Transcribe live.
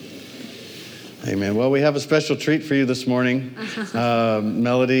Amen. Well, we have a special treat for you this morning.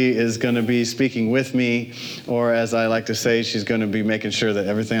 Melody is going to be speaking with me, or as I like to say, she's going to be making sure that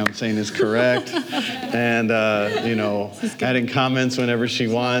everything I'm saying is correct, and adding comments whenever she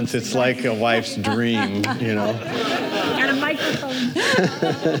wants. It's like a wife's dream, Got a microphone.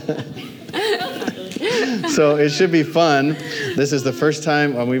 So it should be fun. This is the first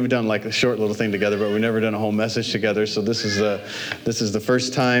time we've done like a short little thing together, but we've never done a whole message together. So this is the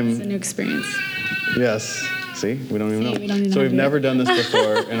first time. It's a new experience. Yes. See, we don't even know. We don't even So we've know never done this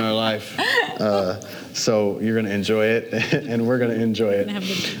before in our life. So you're going to enjoy it, and we're going to enjoy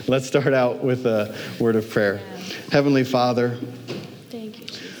it. Let's start out with a word of prayer. Yeah. Heavenly Father, thank you,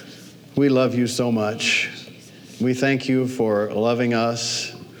 Jesus. We love you so much. We thank you for loving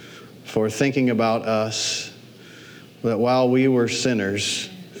us, for thinking about us, that while we were sinners,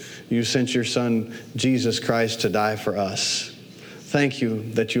 you sent your Son, Jesus Christ, to die for us. Thank you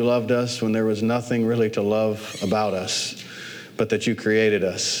that you loved us when there was nothing really to love about us, but that you created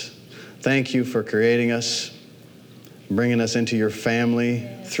us. Thank you for creating us, bringing us into your family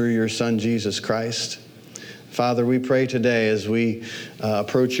through your Son, Jesus Christ. Father, we pray today as we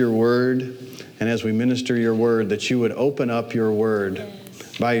approach your word and as we minister your word, that you would open up your word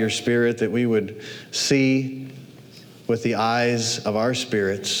by your Spirit, that we would see with the eyes of our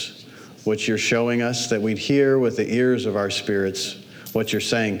spirits what you're showing us, that we'd hear with the ears of our spirits what you're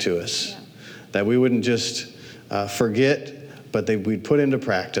saying to us, that we wouldn't just forget, but that we'd put into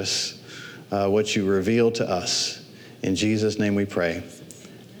practice what you reveal to us. In Jesus' name we pray.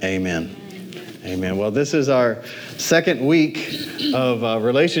 Amen. Amen. Well, this is our second week of a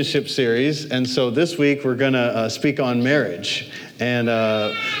relationship series, and so this week we're going to speak on marriage. And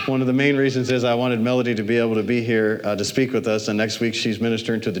one of the main reasons is I wanted Melody to be able to be here to speak with us. And next week she's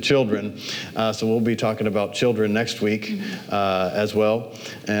ministering to the children. So we'll be talking about children next week as well,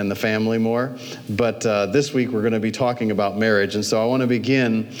 and the family more. But this week we're going to be talking about marriage. And so I want to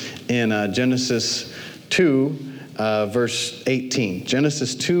begin in Genesis 2, verse 18.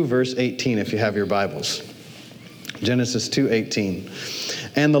 Genesis 2, verse 18, if you have your Bibles. Genesis 2:18.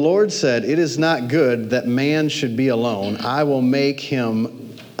 And the Lord said, "It is not good that man should be alone. I will make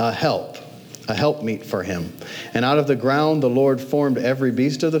him a helpmeet for him. And out of the ground the Lord formed every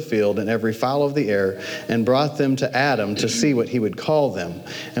beast of the field and every fowl of the air and brought them to Adam to see what he would call them.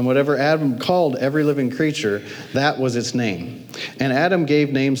 And whatever Adam called every living creature, that was its name. And Adam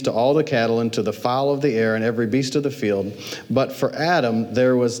gave names to all the cattle and to the fowl of the air and every beast of the field. But for Adam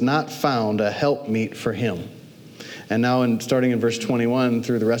there was not found a helpmeet for him." And now starting in verse 21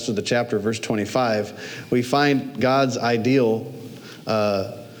 through the rest of the chapter, verse 25, we find God's ideal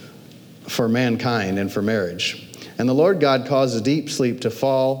for mankind and for marriage. "And the Lord God caused a deep sleep to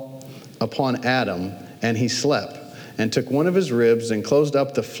fall upon Adam, and he slept, and took one of his ribs and closed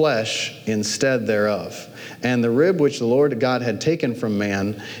up the flesh instead thereof. And the rib which the Lord God had taken from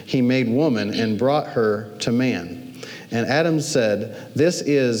man, he made woman and brought her to man. And Adam said, 'This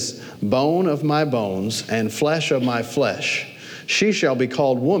is bone of my bones and flesh of my flesh. She shall be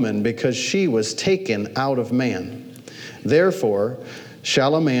called woman because she was taken out of man. Therefore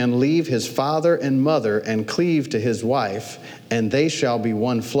shall a man leave his father and mother and cleave to his wife, and they shall be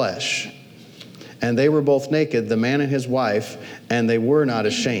one flesh. And they were both naked, the man and his wife, and they were not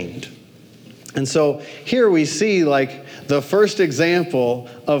ashamed.'" And so here we see the first example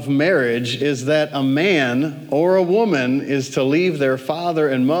of marriage is that a man or a woman is to leave their father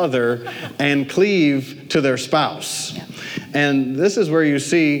and mother and cleave to their spouse. Yeah. And this is where you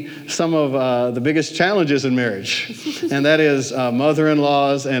see some of the biggest challenges in marriage. And that is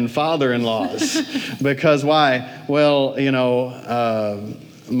mother-in-laws and father-in-laws. Because why? Well,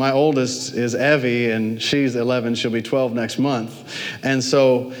 my oldest is Evie, and she's 11. She'll be 12 next month. And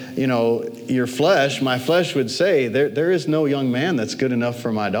so, my flesh would say, there is no young man that's good enough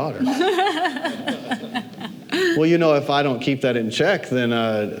for my daughter. Well, if I don't keep that in check, then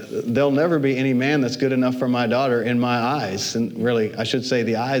there'll never be any man that's good enough for my daughter in my eyes. And really, I should say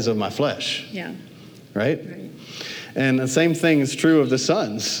the eyes of my flesh. Yeah. Right? And the same thing is true of the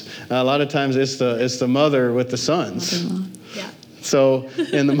sons. A lot of times it's the mother with the sons. Mother-in-law. Yeah. So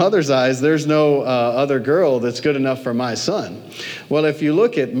in the mother's eyes, there's no other girl that's good enough for my son. Well, if you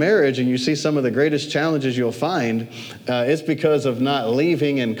look at marriage and you see some of the greatest challenges you'll find, it's because of not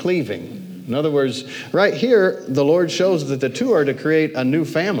leaving and cleaving. In other words, right here, the Lord shows that the two are to create a new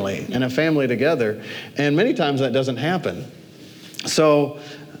family and a family together. And many times that doesn't happen. So,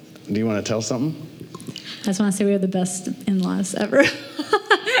 do you want to tell something? I just want to say we have the best in-laws ever.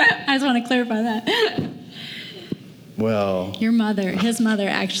 I just want to clarify that. Well, his mother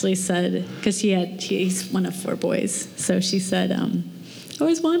actually said, because he's one of 4 boys, so she said,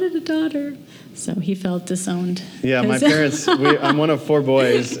 always wanted a daughter. So he felt disowned. Yeah, my parents, I'm one of 4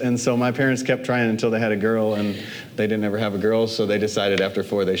 boys, and so my parents kept trying until they had a girl, and they didn't ever have a girl, so they decided after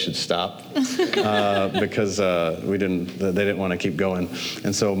 4 they should stop because they didn't want to keep going.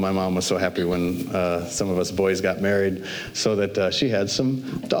 And so my mom was so happy when some of us boys got married so that she had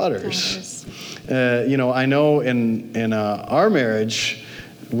some daughters. I know in our marriage,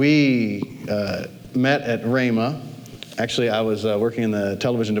 we met at Rhema. Actually, I was working in the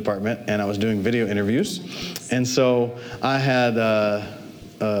television department, and I was doing video interviews. And so I had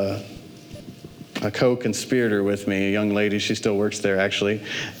a co-conspirator with me, a young lady. She still works there, actually.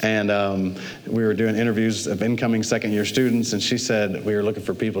 And we were doing interviews of incoming second-year students, and she said we were looking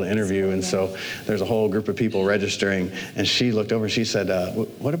for people to interview. And so there's a whole group of people registering. And she looked over, and she said,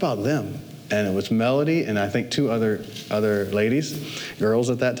 what about them? And it was Melody and I think 2 other ladies, girls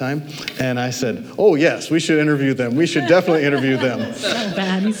at that time. And I said, oh, yes, we should interview them. We should definitely interview them. So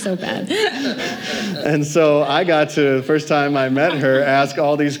bad. He's so bad. And so I got to, the first time I met her, ask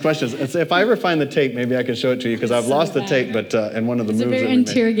all these questions. And so if I ever find the tape, maybe I can show it to you, because I've lost the tape, but in one of the moves that we made.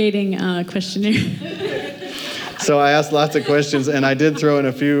 It's a very interrogating questionnaire. So I asked lots of questions, and I did throw in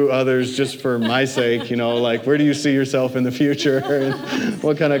a few others just for my sake, like, where do you see yourself in the future? And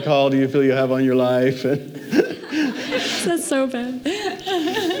what kind of call do you feel you have on your life? That's so bad.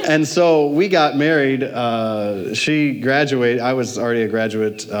 And so we got married. She graduated. I was already a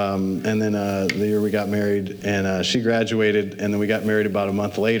graduate, and then the year we got married, and she graduated, and then we got married about a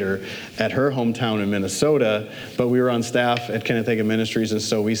month later at her hometown in Minnesota. But we were on staff at Kenneth Hagin Ministries, and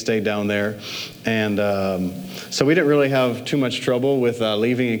so we stayed down there. And so we didn't really have too much trouble with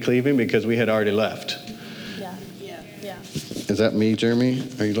leaving and cleaving because we had already left. Yeah. Is that me, Jeremy?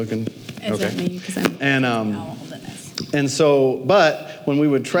 Are you looking? Is that me? Because I'm. And so, but when we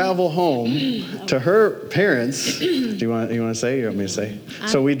would travel home to her parents, do you want to say? You want me to say?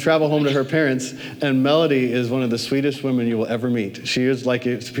 So we'd travel home to her parents, and Melody is one of the sweetest women you will ever meet. She is like,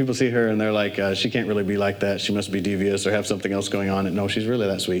 people see her and they're like, she can't really be like that. She must be devious or have something else going on. And no, she's really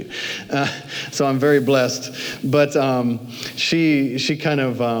that sweet. So I'm very blessed. But she kind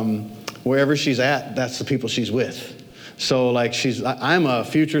of, wherever she's at, that's the people she's with. So like I'm a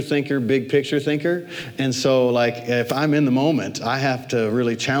future thinker, big picture thinker. And so like if I'm in the moment, I have to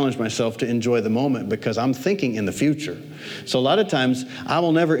really challenge myself to enjoy the moment because I'm thinking in the future. So a lot of times I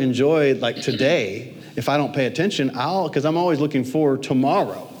will never enjoy like today if I don't pay attention, because I'm always looking for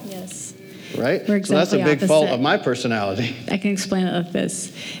tomorrow. Yes. Right? We're exactly so that's a big opposite. fault of my personality. I can explain it like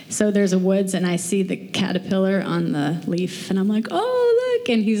this. So there's a woods and I see the caterpillar on the leaf and I'm like, oh, look.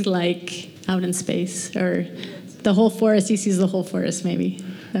 And he's like out in space or the whole forest. He sees the whole forest maybe.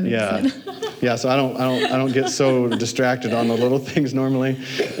 That makes sense. Yeah, so I don't get so distracted on the little things normally.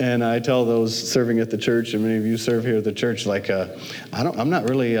 And I tell those serving at the church, and many of you serve here at the church, like I'm not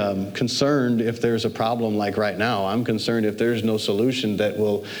really concerned if there's a problem like right now. I'm concerned if there's no solution that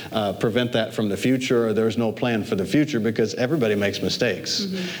will prevent that from the future, or there's no plan for the future, because everybody makes mistakes.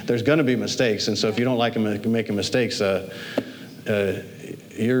 Mm-hmm. There's going to be mistakes, and so if you don't like making mistakes,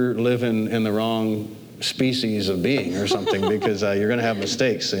 you're living in the wrong species of being or something, because you're going to have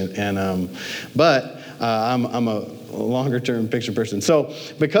mistakes. But I'm a longer term picture person. So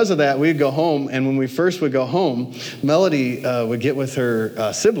because of that, we'd go home, and when we first would go home, Melody would get with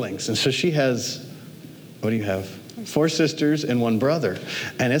her siblings. And so she has, what do you have? 4 sisters and 1 brother.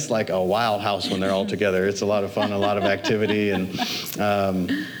 And it's like a wild house when they're all together. It's a lot of fun, a lot of activity. And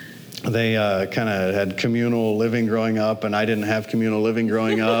they kind of had communal living growing up, and I didn't have communal living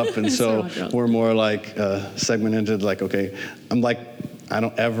growing up. And so we're more like segmented, like, okay, I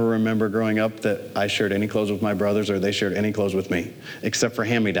don't ever remember growing up that I shared any clothes with my brothers or they shared any clothes with me, except for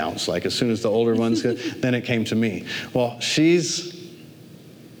hand-me-downs. Like as soon as the older ones, then it came to me. Well, she's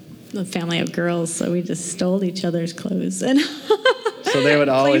a family of girls, so we just stole each other's clothes. And so they would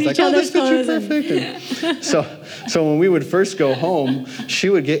always like, oh, this fits you perfect. So when we would first go home, she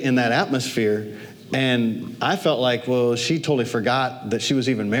would get in that atmosphere, and I felt like, well, she totally forgot that she was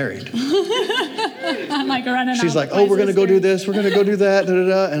even married. I'm like running. She's like, oh, we're going to go do this, we're going to go do that,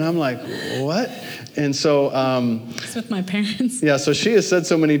 and I'm like, what? And so, it's with my parents. Yeah, so she has said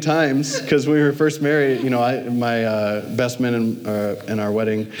so many times, because when we were first married, my best men in our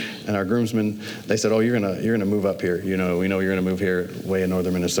wedding and our groomsmen, they said, oh, you're gonna move up here. We know you're gonna move here way in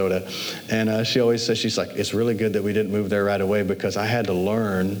northern Minnesota. And she always says, she's like, it's really good that we didn't move there right away, because I had to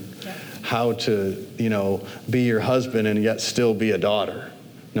learn how to, be your husband and yet still be a daughter.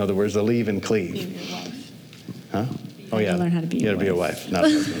 In other words, the leave and cleave. Be your wife. Huh? Oh, yeah. Learn how to be you got to be a wife, not a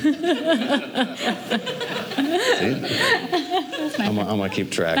husband. See? I'm going to keep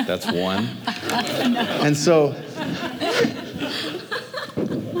track. That's 1. And so,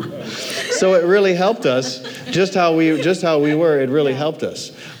 So it really helped us. Just how we were, it really helped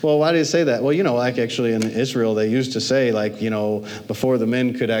us. Well, why do you say that? Well, like actually in Israel, they used to say, like, before the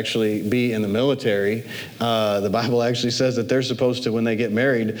men could actually be in the military, the Bible actually says that they're supposed to, when they get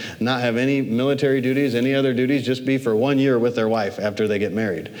married, not have any military duties, any other duties, just be for 1 year with their wife after they get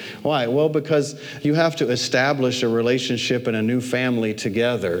married. Why? Well, because you have to establish a relationship and a new family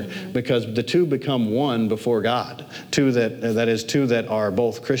together, because the two become one before God. Two that are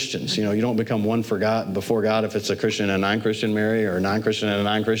both Christians. You don't become one before God if it's a Christian and a non-Christian marry, or a non-Christian and a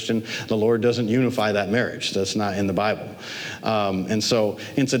non-Christian. The Lord doesn't unify that marriage. That's not in the Bible. And so,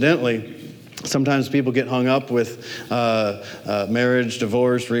 incidentally, sometimes people get hung up with marriage,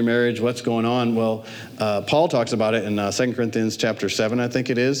 divorce, remarriage, what's going on. Well, Paul talks about it in 2 Corinthians chapter 7, I think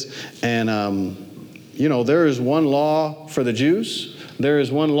it is. And, there is one law for the Jews. There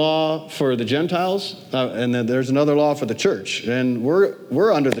is one law for the Gentiles. And then there's another law for the church. And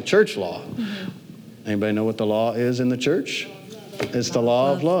we're under the church law. Anybody know what the law is in the church? It's the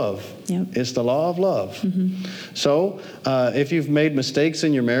law of love. Yep. It's the law of love. So if you've made mistakes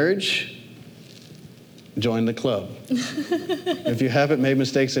in your marriage, join the club. If you haven't made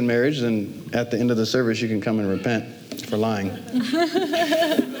mistakes in marriage, then at the end of the service, you can come and repent for lying.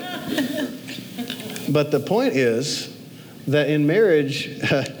 But the point is that in marriage,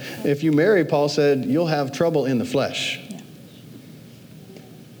 if you marry, Paul said, you'll have trouble in the flesh.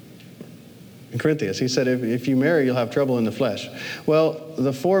 In Corinthians, he said, if you marry, you'll have trouble in the flesh. Well,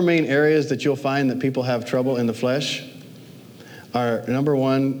 the four main areas that you'll find that people have trouble in the flesh are, number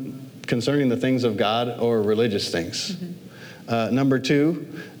one, concerning the things of God or religious things. Number two,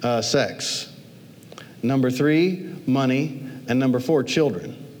 sex. Number three, money. And number four,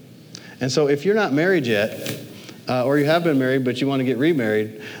 children. And so if you're not married yet, or you have been married but you want to get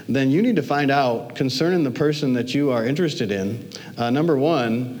remarried, then you need to find out concerning the person that you are interested in. Number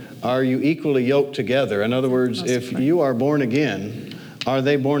one, are you equally yoked together? In other words, if you are born again, are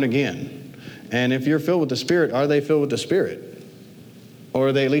they born again? And if you're filled with the Spirit, are they filled with the Spirit? Or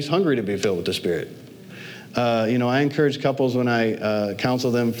are they at least hungry to be filled with the Spirit? I encourage couples when I counsel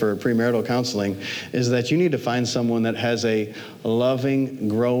them for premarital counseling is that you need to find someone that has a loving,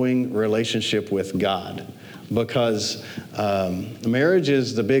 growing relationship with God, because marriage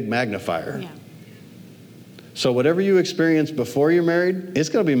is the big magnifier. Yeah. So whatever you experience before you're married, it's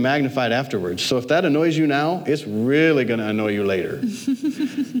going to be magnified afterwards. So if that annoys you now, it's really going to annoy you later.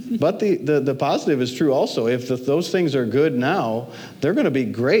 But the positive is true also. If those things are good now, they're going to be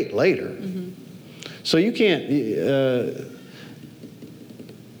great later. So you can't,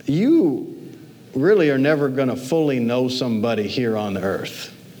 you really are never going to fully know somebody here on the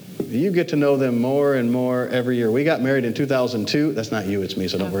earth. You get to know them more and more every year. We got married in 2002. That's not you, it's me,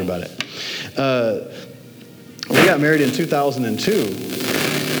 so don't worry about it. We got married in 2002.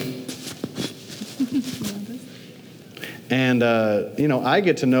 And, I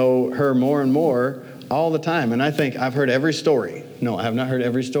get to know her more and more all the time. And I think I've heard every story. No, I have not heard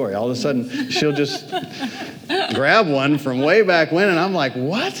every story. All of a sudden, she'll just grab one from way back when. And I'm like,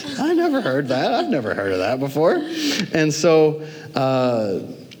 what? I never heard that. I've never heard of that before. And so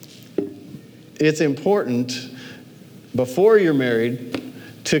it's important before you're married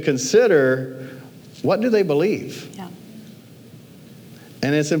to consider, what do they believe? Yeah.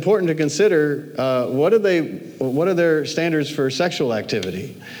 And it's important to consider what are their standards for sexual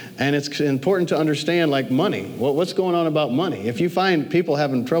activity. And it's important to understand, like, money. What's going on about money? If you find people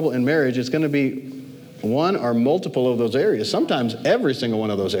having trouble in marriage, it's going to be one or multiple of those areas, sometimes every single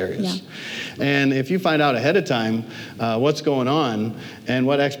one of those areas. Yeah. And if you find out ahead of time what's going on and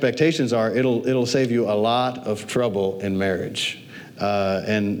what expectations are, it'll save you a lot of trouble in marriage.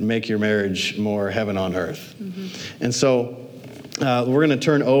 And make your marriage more heaven on earth. And so we're going to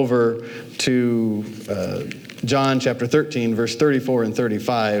turn over to John chapter 13, verse 34 and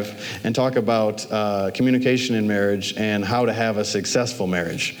 35, and talk about communication in marriage and how to have a successful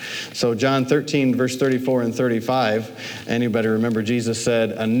marriage. So John 13, verse 34 and 35, anybody remember Jesus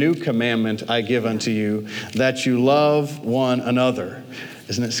said, "A new commandment I give unto you, that you love one another."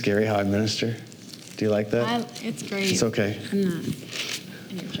 Isn't it scary how I minister? Do you like that? It's great. It's okay. I'm not.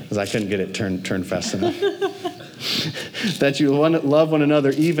 Because I couldn't get it turned fast enough. That you love one another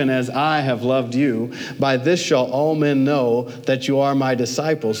even as I have loved you. By this shall all men know that you are my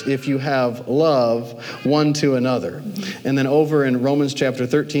disciples, if you have love one to another. And then over in Romans chapter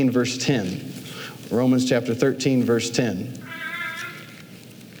 13, verse 10. Romans chapter 13, verse 10.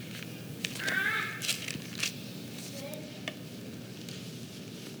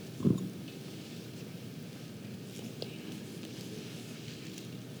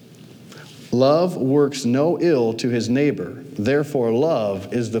 Love works no ill to his neighbor. Therefore,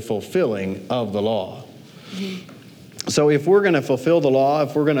 love is the fulfilling of the law. So if we're going to fulfill the law,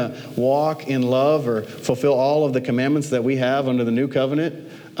 if we're going to walk in love or fulfill all of the commandments that we have under the new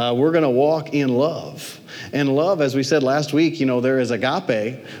covenant, we're going to walk in love. And love, as we said last week, there is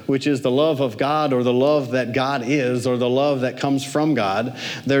agape, which is the love of God, or the love that God is, or the love that comes from God.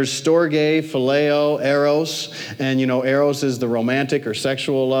 There's storge, phileo, eros. And, eros is the romantic or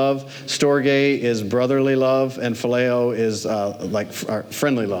sexual love. Storge is brotherly love. And phileo is like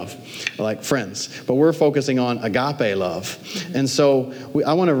friendly love, like friends. But we're focusing on agape love. And so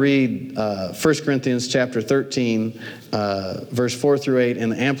I want to read 1 Corinthians chapter 13, verse 4 through 8 in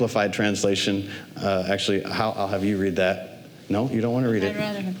the Amplified Translation. Actually, I'll have you read that. No, you don't want to read it. I'd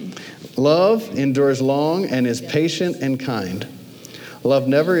rather have you. Love endures long and is patient and kind. Love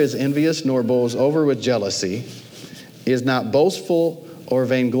never is envious nor boils over with jealousy, is not boastful or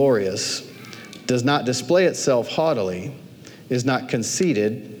vainglorious, does not display itself haughtily, is not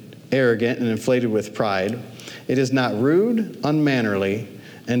conceited, arrogant, and inflated with pride. It is not rude, unmannerly,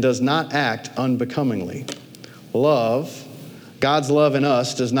 and does not act unbecomingly. Love, God's love in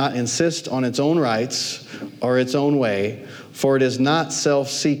us, does not insist on its own rights or its own way, for it is not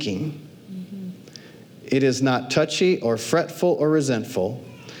self-seeking. It is not touchy or fretful or resentful.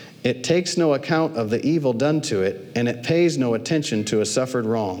 It takes no account of the evil done to it, and it pays no attention to a suffered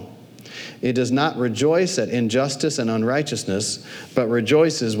wrong. It does not rejoice at injustice and unrighteousness, but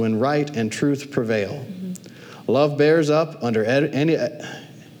rejoices when right and truth prevail. Love bears up under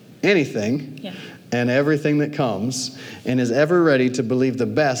anything and everything that comes, and is ever ready to believe the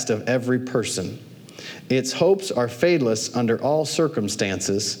best of every person. Its hopes are fadeless under all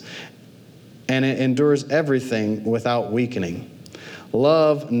circumstances, and it endures everything without weakening.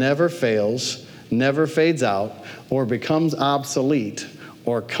 Love never fails, never fades out, or becomes obsolete,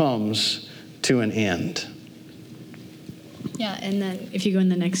 or comes to an end. Yeah, and then if you go in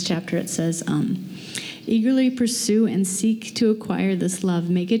the next chapter, it says, eagerly pursue and seek to acquire this love.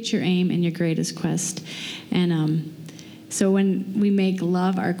 Make it your aim and your greatest quest. And so when we make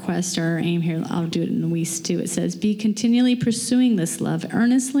love our quest or our aim here, I'll do it in the Weiss too. It says, be continually pursuing this love,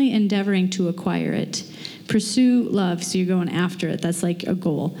 earnestly endeavoring to acquire it. Pursue love, so you're going after it. That's like a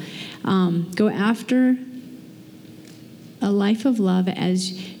goal. Go after a life of love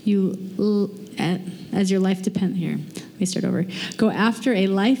as your life depends. Here, let me start over. Go after a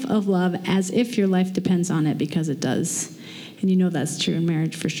life of love as if your life depends on it, because it does. And that's true in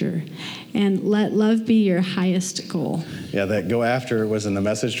marriage for sure. And let love be your highest goal. Yeah, that go after was in the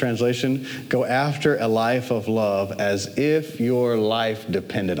Message translation. Go after a life of love as if your life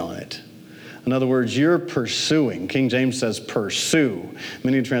depended on it. In other words, you're pursuing. King James says pursue.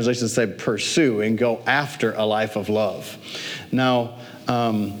 Many translations say pursue and go after a life of love. Now,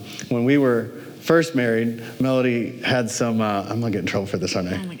 when we were first married, Melody had some, I'm going to get in trouble for this, aren't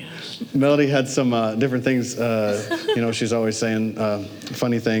I? Oh my gosh. Melody had some different things, she's always saying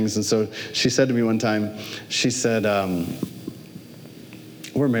funny things. And so she said to me one time, she said,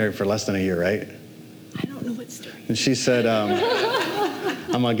 we're married for less than a year, right? I don't know what story. And she said,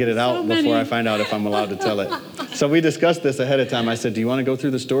 I'm going to get it out before I find out if I'm allowed to tell it. So we discussed this ahead of time. I said, do you want to go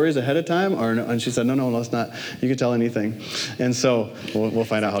through the stories ahead of time? Or no? And she said, no, let's not. You can tell anything. And so we'll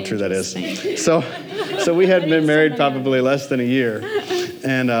find out how true that is. So we had been married probably less than a year.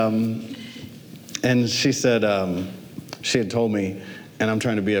 And she said, she had told me, and I'm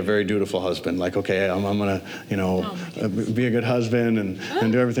trying to be a very dutiful husband. Like, okay, I'm going to, be a good husband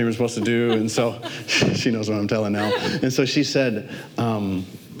and do everything we're supposed to do. And so she knows what I'm telling now. And so she said,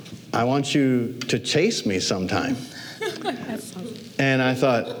 I want you to chase me sometime. And I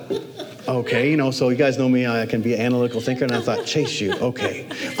thought, okay, so you guys know me, I can be an analytical thinker. And I thought, chase you, okay.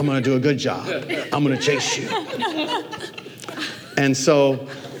 I'm going to do a good job. I'm going to chase you. And so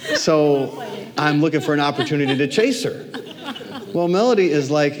I'm looking for an opportunity to chase her. Well, Melody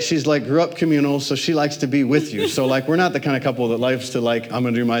is she's grew up communal, so she likes to be with you. So we're not the kind of couple that likes to I'm going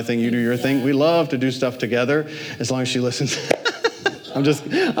to do my thing, you do your thing. We love to do stuff together as long as she listens. I'm just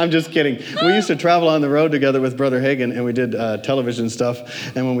kidding. We used to travel on the road together with Brother Hagen, and we did television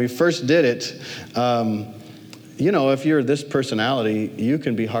stuff. And when we first did it, if you're this personality, you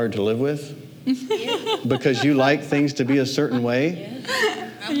can be hard to live with because you like things to be a certain way.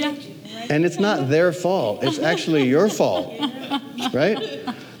 Yeah. And it's not their fault. It's actually your fault, right?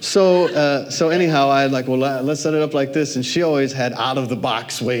 So anyhow, I let's set it up like this. And she always had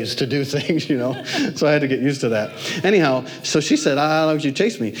out-of-the-box ways to do things, So I had to get used to that. Anyhow, so she said, I'll let you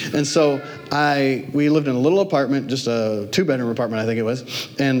chase me. And so we lived in a little apartment, just a 2-bedroom apartment, I think it was.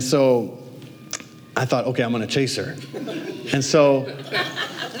 And so I thought, okay, I'm going to chase her. And so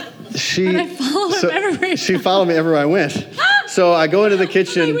I follow him everywhere. She followed me everywhere I went. So I go into the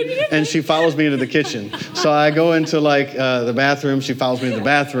kitchen, and she follows me into the kitchen. So I go into like the bathroom, she follows me to the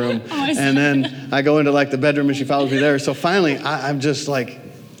bathroom, and then I go into like the bedroom, and she follows me there. So finally, I'm just like,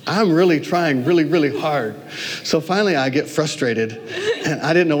 I'm really trying really, really hard. So finally, I get frustrated, and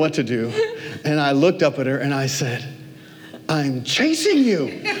I didn't know what to do. And I looked up at her, and I said, "I'm chasing you."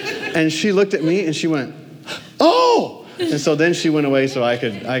 And she looked at me, and she went, "Oh!" And so then she went away so I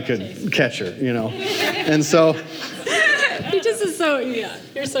could catch her, you know. And so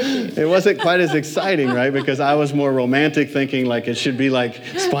you're so cute. it wasn't quite as exciting, right? Because I was more romantic, thinking like it should be like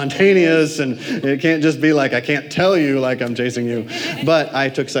spontaneous, and it can't just be like, I can't tell you like I'm chasing you. But I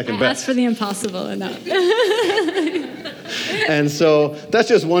took second best. Ask for the impossible enough. And so that's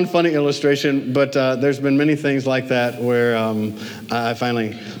just one funny illustration, but there's been many things like that where I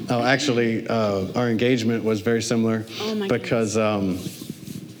finally, our engagement was very similar. Oh my because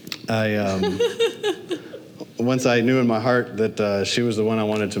once I knew in my heart that she was the one I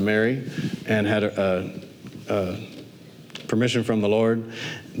wanted to marry and had permission from the Lord,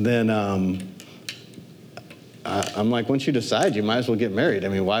 then I'm like, once you decide, you might as well get married. I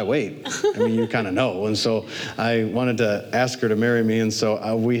mean, why wait? I mean, you kind of know. And so I wanted to ask her to marry me. And so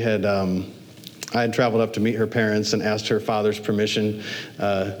I had traveled up to meet her parents and asked her father's permission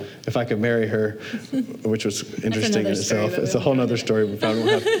if I could marry her, which was interesting in itself. It's a whole other story. We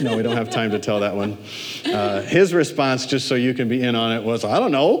don't have time to tell that one. His response, just so you can be in on it, was, I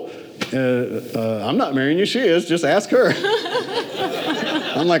don't know. I'm not marrying you. She is. Just ask her.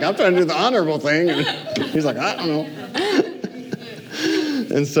 I'm like, I'm trying to do the honorable thing. And he's like, I don't know.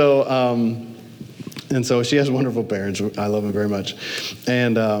 And so she has wonderful parents. I love them very much.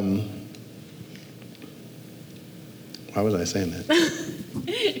 And why was I saying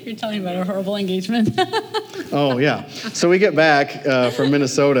that? You're telling about a horrible engagement. Oh, yeah. So we get back from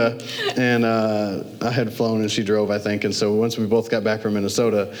Minnesota, and I had flown and she drove, I think. And so once we both got back from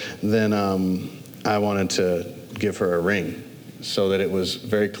Minnesota, then I wanted to give her a ring so that it was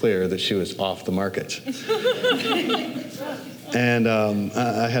very clear that she was off the market. And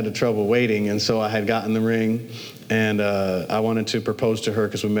I had trouble waiting, and so I had gotten the ring, and I wanted to propose to her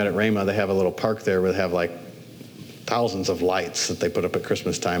because we met at Rhema. They have a little park there where they have like thousands of lights that they put up at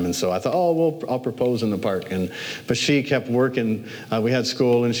Christmas time. And so I thought, I'll propose in the park. But she kept working. We had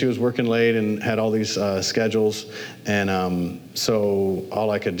school, and she was working late and had all these schedules. And so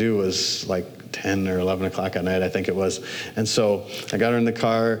all I could do was like 10 or 11 o'clock at night, I think it was. And so I got her in the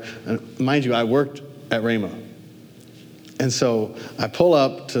car. And mind you, I worked at Rhema. And so I pull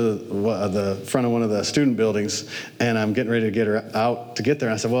up to the front of one of the student buildings, and I'm getting ready to get her out to get there.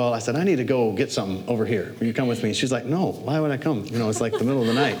 And I said, I need to go get something over here. Will you come with me? And she's like, no, why would I come? You know, it's like the middle of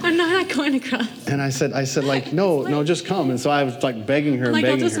the night. I'm not going across. And I said, like, no, just come. And so I was like begging her and begging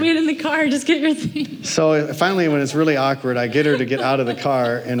her. I'll just wait in the car, just get your thing. So finally, when it's really awkward, I get her to get out of the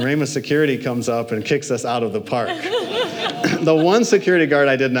car, and Rhema security comes up and kicks us out of the park. The one security guard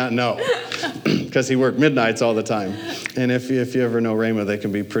I did not know, because he worked midnights all the time. And if you ever know Rhema, they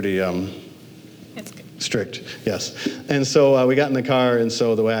can be pretty strict. Yes. And so we got in the car, and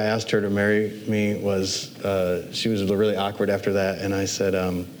so the way I asked her to marry me was, she was really awkward after that, and I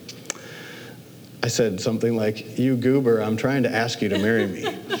said something like, you goober, I'm trying to ask you to marry me.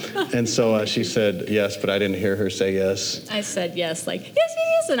 And so she said yes, but I didn't hear her say yes. I said yes, like,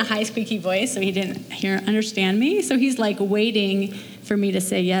 yes, in a high squeaky voice, so he didn't understand me. So he's like waiting for me to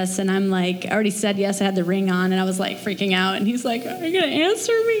say yes, and I'm like, I already said yes, I had the ring on, and I was like freaking out, and he's like, are you going to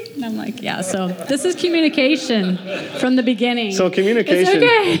answer me? And I'm like, yeah, so this is communication from the beginning. So communication,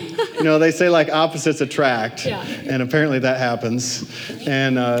 it's okay. They say like opposites attract, yeah. And apparently that happens.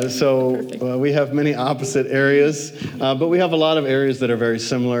 And so we have many opposite areas, but we have a lot of areas that are very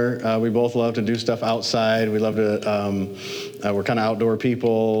similar. We both love to do stuff outside. We love to, we're kind of outdoor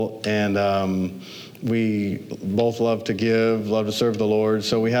people, and we both love to give, love to serve the Lord.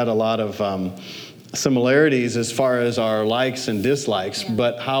 So we had a lot of similarities as far as our likes and dislikes,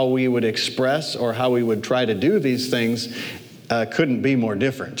 but how we would express or how we would try to do these things couldn't be more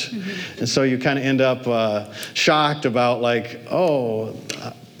different. Mm-hmm. And so you kind of end up shocked about like,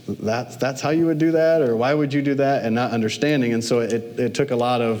 that's how you would do that, or why would you do that, and not understanding. And so it took a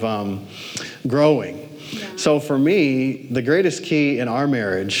lot of growing. Yeah. So for me, the greatest key in our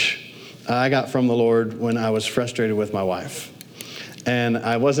marriage I got from the Lord when I was frustrated with my wife. And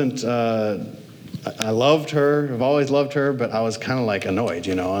I wasn't I loved her. I've always loved her, but I was kind of like annoyed,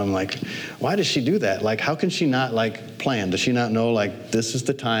 you know. I'm like, why does she do that? Like, how can she not like plan? Does she not know like this is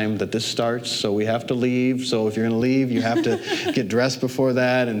the time that this starts? So we have to leave. So if you're going to leave, you have to get dressed before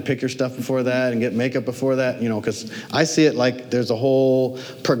that and pick your stuff before that and get makeup before that, you know, because I see it like there's a whole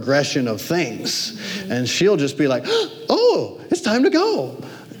progression of things. And she'll just be like, oh, it's time to go.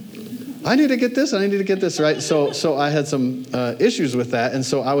 I need to get this, I need to get this, right? So I had some issues with that. And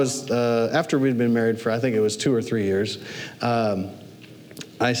so I was, after we'd been married for, I think it was 2 or 3 years,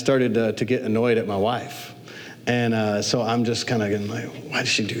 I started to get annoyed at my wife. And so I'm just kind of getting like, why does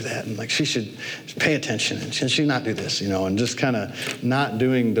she do that? And like, she should pay attention and should she not do this, you know, and just kind of not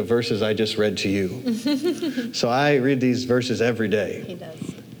doing the verses I just read to you. So I read these verses every day. He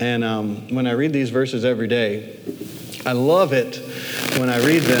does. And when I read these verses every day, I love it when I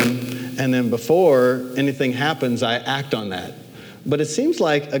read them. And then before anything happens, I act on that. But it seems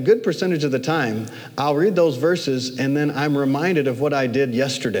like a good percentage of the time, I'll read those verses and then I'm reminded of what I did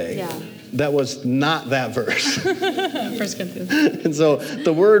yesterday. Yeah. That was not that verse. 1 Corinthians. And so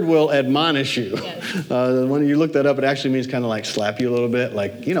the word will admonish you. Yes. When you look that up, it actually means kind of like slap you a little bit,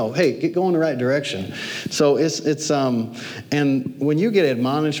 like, you know, hey, get going the right direction. So it's and when you get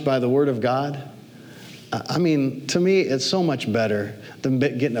admonished by the word of God, I mean, to me, it's so much better than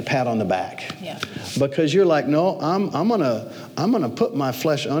getting a pat on the back. Yeah. Because you're like, no, I'm gonna put my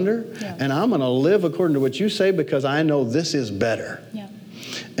flesh under, and I'm gonna live according to what you say because I know this is better. Yeah.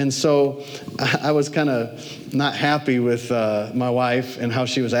 And so I was kind of not happy with my wife and how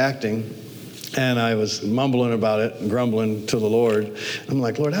she was acting. And I was mumbling about it and grumbling to the Lord. I'm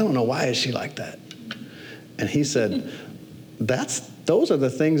like, Lord, I don't know, why is she like that? And he said, those are the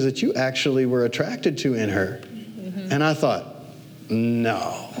things that you actually were attracted to in her. Mm-hmm. And I thought,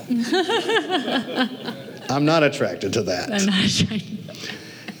 no. I'm not attracted to that. I'm not attracted.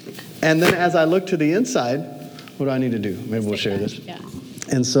 And then as I look to the inside, what do I need to do? Maybe we'll share this. Yeah.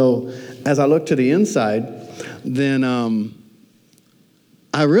 And so as I look to the inside, then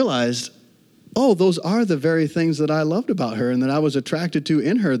I realized, oh, those are the very things that I loved about her and that I was attracted to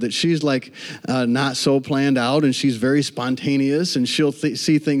in her, that she's like not so planned out and she's very spontaneous and she'll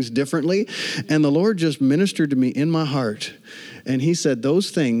see things differently. And the Lord just ministered to me in my heart. And he said, those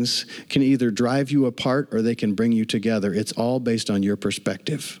things can either drive you apart or they can bring you together. It's all based on your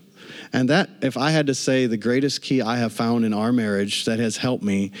perspective. And that, if I had to say the greatest key I have found in our marriage that has helped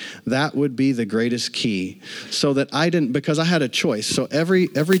me, that would be the greatest key. So that I didn't, because I had a choice. So every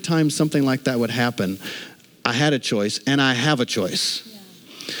time something like that would happen, I had a choice and I have a choice.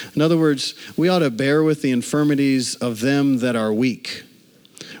 Yeah. In other words, we ought to bear with the infirmities of them that are weak.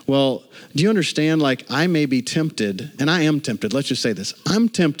 Well, do you understand, like, I may be tempted, and I am tempted, let's just say this. I'm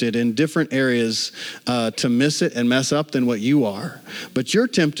tempted in different areas to miss it and mess up than what you are. But you're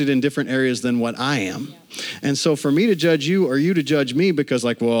tempted in different areas than what I am. Yeah. And so for me to judge you or you to judge me because,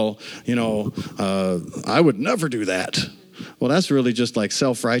 like, well, you know, I would never do that. Well, that's really just like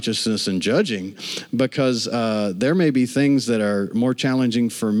self-righteousness and judging, because there may be things that are more challenging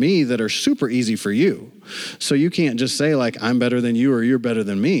for me that are super easy for you. So you can't just say like, I'm better than you or you're better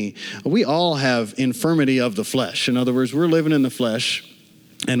than me. We all have infirmity of the flesh. In other words, we're living in the flesh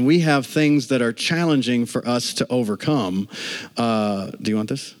and we have things that are challenging for us to overcome. Do you want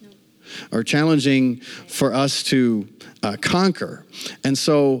this? No. Or challenging for us to conquer. And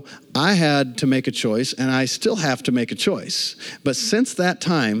so I had to make a choice, and I still have to make a choice. But since that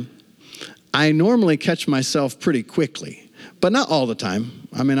time, I normally catch myself pretty quickly, but not all the time.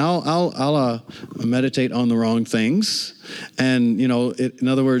 I mean, I'll meditate on the wrong things, and you know, in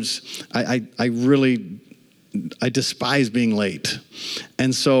other words, I despise being late.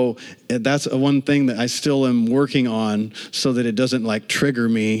 And so that's one thing that I still am working on so that it doesn't like trigger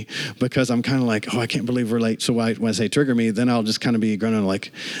me, because I'm kind of like, oh, I can't believe we're late. So when I say trigger me, then I'll just kind of be grunting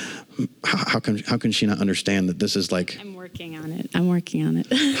like, how can she not understand that this is like... I'm working on it.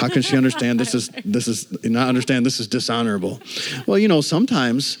 How can she understand this is dishonorable? Well, you know,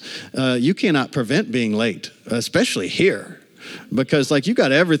 sometimes you cannot prevent being late, especially here. Because like you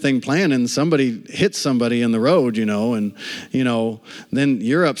got everything planned and somebody hits somebody in the road, you know, and, you know, then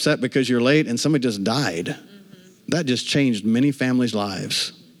you're upset because you're late and somebody just died. Mm-hmm. That just changed many families'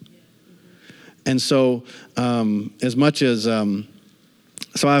 lives. And so as much as,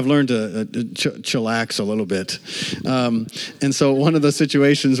 so I've learned to chillax a little bit. And so one of the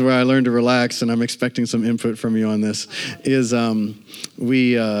situations where I learned to relax, and I'm expecting some input from you on this, is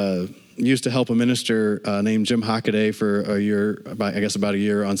we used to help a minister named Jim Hockaday for a year, about a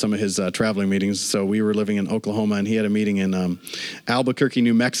year, on some of his traveling meetings. So we were living in Oklahoma, and he had a meeting in Albuquerque,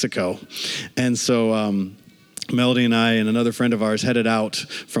 New Mexico. And so Melody and I and another friend of ours headed out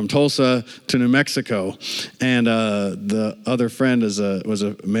from Tulsa to New Mexico, and the other friend was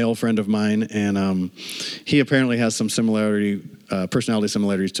a male friend of mine, and he apparently has some personality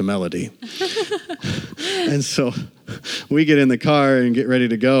similarities to Melody. And so we get in the car and get ready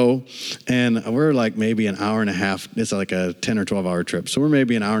to go, and we're like maybe an hour and a half. It's like a 10 or 12 hour trip, so we're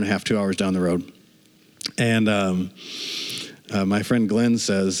maybe an hour and a half, 2 hours down the road. And my friend Glenn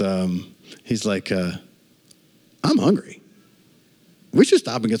says, he's like, I'm hungry. We should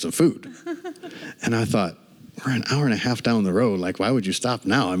stop and get some food. And I thought, we're an hour and a half down the road. Like, why would you stop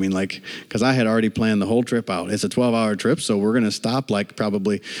now? I mean, like, because I had already planned the whole trip out. It's a 12-hour trip, so we're going to stop like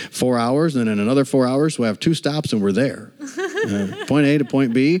probably 4 hours, and in another 4 hours, we'll have 2 stops, and we're there. Point A to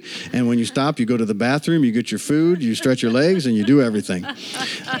point B, and when you stop, you go to the bathroom, you get your food, you stretch your legs, and you do everything.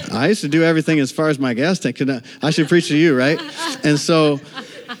 I used to do everything as far as my gas tank. I should preach to you, right? And so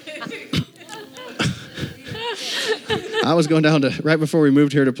I was going down to, right before we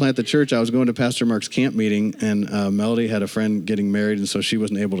moved here to plant the church, I was going to Pastor Mark's camp meeting, and Melody had a friend getting married, and so she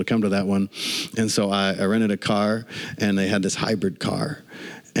wasn't able to come to that one. And so I rented a car, and they had this hybrid car.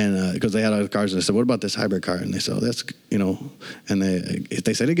 And because they had other cars, and I said, what about this hybrid car? And they said, oh, that's, and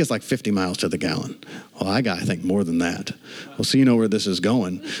they said it gets like 50 miles to the gallon. Well, I think more than that. Well, so you know where this is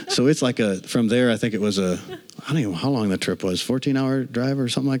going. So it's like from there, I think it was I don't even know how long the trip was, 14-hour drive or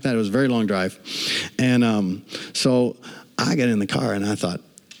something like that. It was a very long drive. And so I get in the car, and I thought,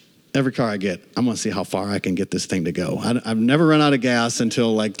 every car I get, I'm going to see how far I can get this thing to go. I've never run out of gas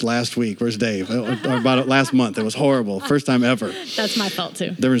until like last week. Where's Dave? Or about last month. It was horrible. First time ever. That's my fault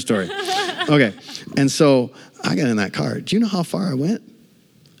too. Different story. Okay. And so I got in that car. Do you know how far I went?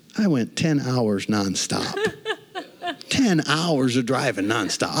 I went 10 hours nonstop. 10 hours of driving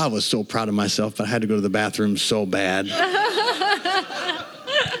nonstop. I was so proud of myself, but I had to go to the bathroom so bad.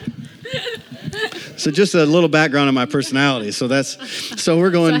 So just a little background on my personality. So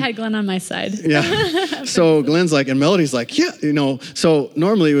we're going. So I had Glenn on my side. Yeah. So Glenn's like, and Melody's like, yeah, So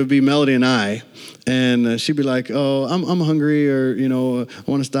normally it would be Melody and I, and she'd be like, oh, I'm hungry, or I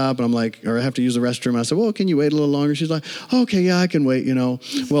want to stop, and I'm like, or I have to use the restroom. I said, well, can you wait a little longer? She's like, okay, yeah, I can wait.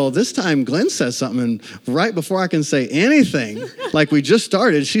 Well, this time Glenn says something, and right before I can say anything, like we just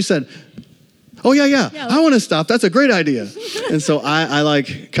started, she said, oh, yeah, I want to stop. That's a great idea. And so I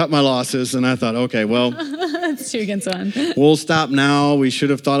like cut my losses, and I thought, okay, well. It's 2 against 1. We'll stop now. We should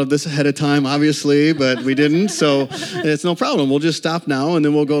have thought of this ahead of time, obviously, but we didn't. So it's no problem. We'll just stop now, and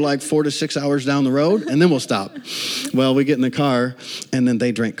then we'll go like 4 to 6 hours down the road, and then we'll stop. Well, we get in the car, and then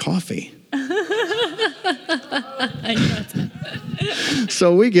they drink coffee.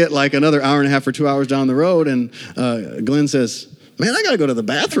 So we get like another hour and a half or 2 hours down the road, and Glenn says, man, I got to go to the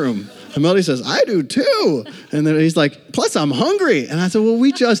bathroom. And Melody says, I do too. And then he's like, plus I'm hungry. And I said, well,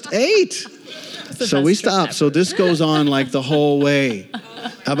 we just ate. So we stopped. So this goes on like the whole way,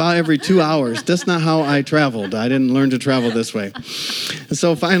 about every 2 hours. That's not how I traveled. I didn't learn to travel this way. And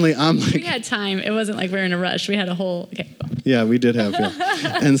so finally I'm like. We had time. It wasn't like we were in a rush. We had a whole. Okay. Yeah, we did have.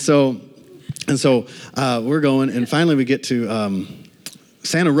 Yeah. And so we're going, and finally we get to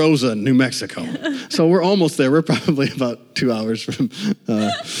Santa Rosa, New Mexico. So we're almost there. We're probably about 2 hours from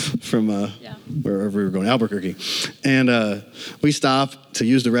wherever we were going, Albuquerque. And we stop to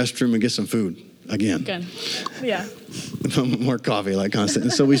use the restroom and get some food again. Good. Yeah. More coffee, like constant.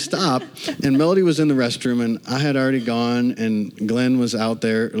 And so we stop, and Melody was in the restroom, and I had already gone, and Glenn was out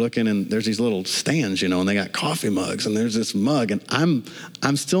there looking, and there's these little stands, and they got coffee mugs, and there's this mug, and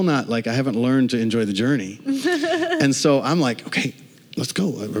I'm still not, like, I haven't learned to enjoy the journey. And so I'm like, okay, let's go.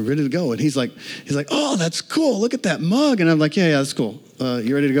 We're ready to go. And he's like, oh, that's cool. Look at that mug. And I'm like, yeah, that's cool.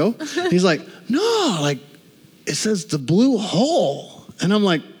 You ready to go? He's like, no, like, it says the Blue Hole. And I'm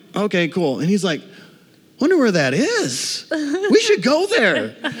like, okay, cool. And he's like, wonder where that is. We should go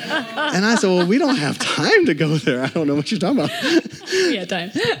there. And I said, well, we don't have time to go there. I don't know what you're talking about. Yeah,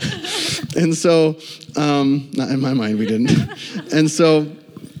 time. And so, not in my mind, we didn't. And so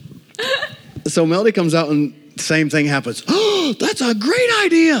Melody comes out, and same thing happens. Oh, that's a great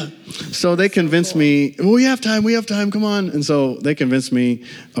idea. So they convinced me, well, we have time, come on. And so they convinced me,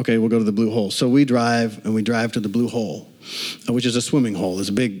 okay, we'll go to the Blue Hole. So we drive to the Blue Hole, which is a swimming hole.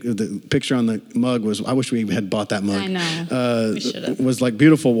 It's the picture on the mug was, I wish we had bought that mug. I know. We should have. It was like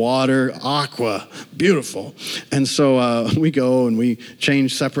beautiful water, aqua, beautiful. And so we go and we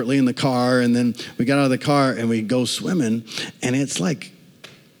change separately in the car, and then we got out of the car and we go swimming, and it's like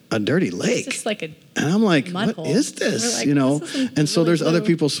a dirty lake. It's just like a And I'm like, what hole. is this? Like, And so really there's other blue.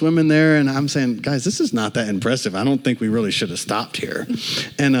 people swimming there, and I'm saying, guys, this is not that impressive. I don't think we really should have stopped here.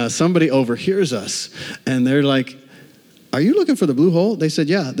 And somebody overhears us, and they're like, are you looking for the Blue Hole? They said,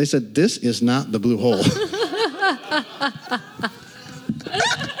 yeah. They said, this is not the Blue Hole.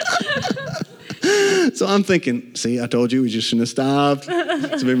 So I'm thinking, see, I told you we just shouldn't have stopped.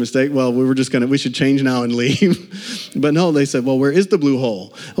 It's a big mistake. Well, we should change now and leave. But no, they said, well, where is the blue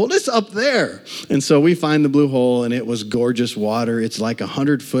hole? Well, it's up there. And so we find the blue hole, and it was gorgeous water. It's like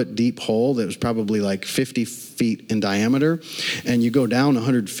 100-foot deep hole that was probably like 50 feet in diameter. And you go down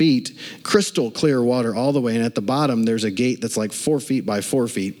 100 feet, crystal clear water all the way. And at the bottom, there's a gate that's like 4 feet by 4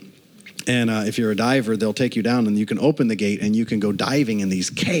 feet. And if you're a diver, they'll take you down and you can open the gate and you can go diving in these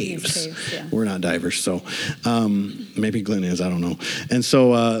caves. Yeah. We're not divers, so maybe Glenn is, I don't know. And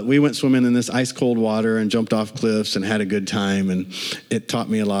so we went swimming in this ice cold water and jumped off cliffs and had a good time. And it taught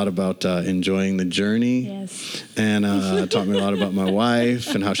me a lot about enjoying the journey. Yes. And taught me a lot about my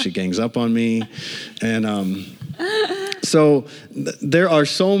wife and how she gangs up on me. And so there are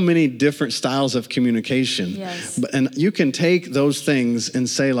so many different styles of communication. Yes. And you can take those things and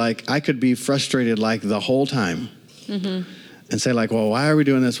say, like, I could be frustrated like the whole time. Mm-hmm. And say, like, well, why are we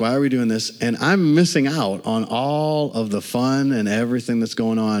doing this? Why are we doing this? And I'm missing out on all of the fun and everything that's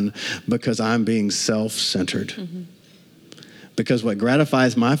going on because I'm being self-centered. Mm-hmm. Because what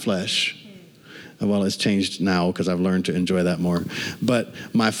gratifies my flesh, well, it's changed now because I've learned to enjoy that more. But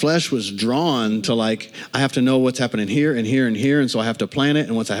my flesh was drawn to, like, I have to know what's happening here and here and here. And so I have to plan it.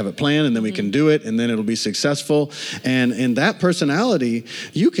 And once I have it planned, and then we can do it, and then it'll be successful. And in that personality,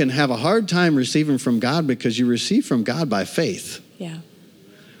 you can have a hard time receiving from God because you receive from God by faith. Yeah.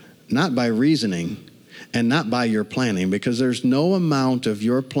 Not by reasoning and not by your planning, because there's no amount of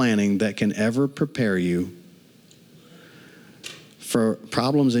your planning that can ever prepare you for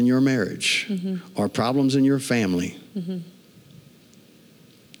problems in your marriage, mm-hmm. or problems in your family, mm-hmm.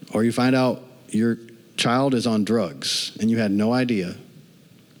 or you find out your child is on drugs and you had no idea,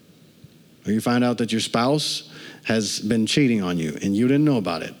 or you find out that your spouse has been cheating on you and you didn't know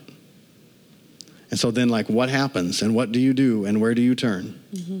about it. And so then, like, what happens and what do you do and where do you turn?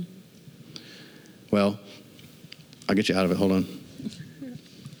 Mm-hmm. Well, I'll get you out of it. Hold on.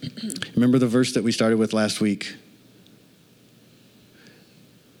 Remember the verse that we started with last week?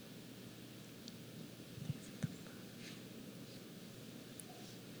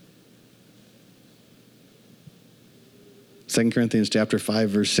 Second Corinthians chapter 5,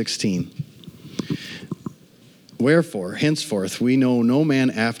 verse 16. Wherefore, henceforth, we know no man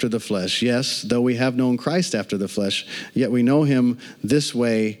after the flesh. Yes, though we have known Christ after the flesh, yet we know him this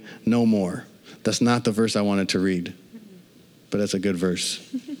way no more. That's not the verse I wanted to read, but that's a good verse.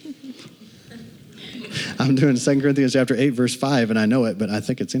 I'm doing 2 Corinthians chapter 8, verse 5, and I know it, but I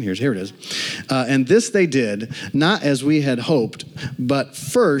think it's in here. Here it is. And this they did, not as we had hoped, but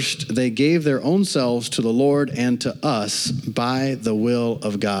first they gave their own selves to the Lord and to us by the will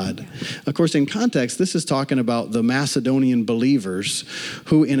of God. Of course, in context, this is talking about the Macedonian believers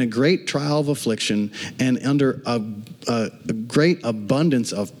who, in a great trial of affliction and under a great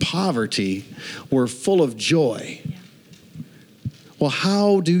abundance of poverty, were full of joy. Well,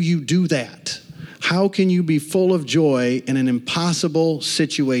 how do you do that? How can you be full of joy in an impossible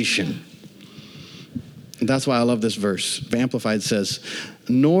situation? And that's why I love this verse. Amplified says,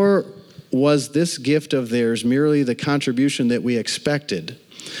 nor was this gift of theirs merely the contribution that we expected,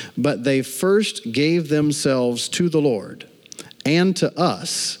 but they first gave themselves to the Lord and to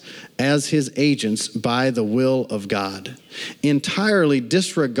us as his agents by the will of God, entirely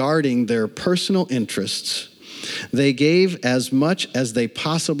disregarding their personal interests. They gave as much as they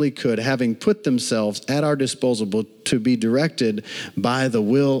possibly could, having put themselves at our disposal to be directed by the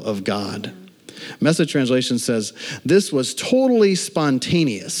will of God. Message translation says, this was totally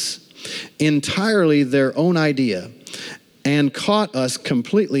spontaneous, entirely their own idea, and caught us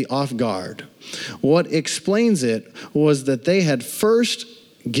completely off guard. What explains it was that they had first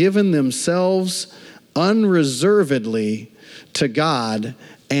given themselves unreservedly to God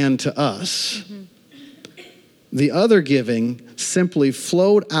and to us. Mm-hmm. The other giving simply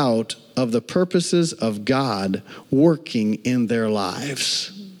flowed out of the purposes of God working in their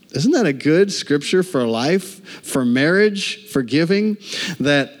lives. Isn't that a good scripture for life, for marriage, for giving?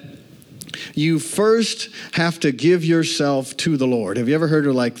 That you first have to give yourself to the Lord. Have you ever heard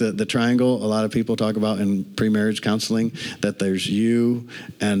of, like, the triangle a lot of people talk about in pre-marriage counseling? That there's you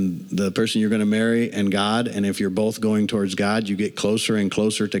and the person you're going to marry and God. And if you're both going towards God, you get closer and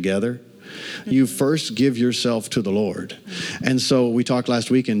closer together. You first give yourself to the Lord. And so we talked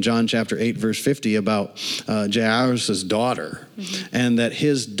last week in John chapter 8, verse 50 about Jairus' daughter, and that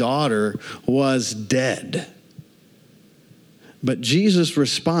his daughter was dead. But Jesus'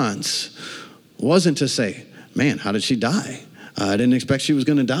 response wasn't to say, man, how did she die? I didn't expect she was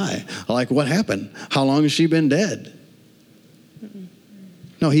going to die. Like, what happened? How long has she been dead?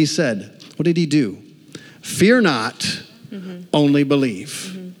 No, he said, what did he do? Fear not, only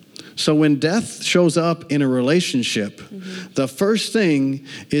believe. So when death shows up in a relationship, the first thing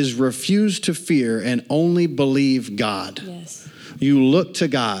is refuse to fear and only believe God. Yes. You look to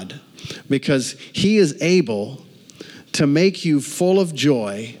God because he is able to make you full of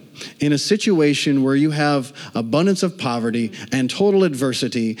joy in a situation where you have abundance of poverty and total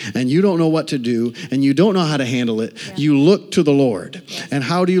adversity and you don't know what to do and you don't know how to handle it. Yeah. You look to the Lord. Yes. And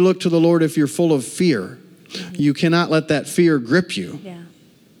how do you look to the Lord if you're full of fear? You cannot let that fear grip you. Yeah.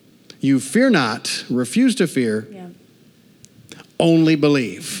 You fear not, refuse to fear, only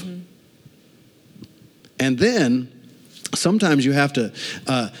believe. And then sometimes you have to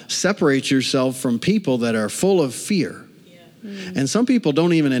separate yourself from people that are full of fear. And some people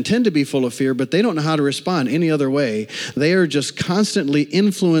don't even intend to be full of fear, but they don't know how to respond any other way. They are just constantly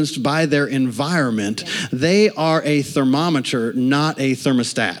influenced by their environment. Yeah. They are a thermometer, not a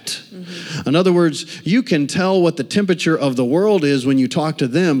thermostat. In other words, you can tell what the temperature of the world is when you talk to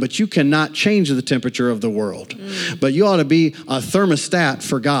them, but you cannot change the temperature of the world. But you ought to be a thermostat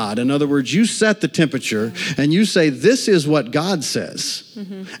for God. In other words, you set the temperature and you say, this is what God says.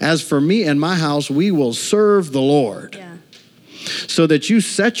 As for me and my house, we will serve the Lord. Yeah. So that you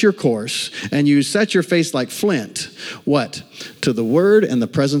set your course and you set your face like flint. What? To the word and the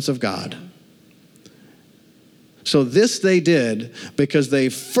presence of God. So this they did because they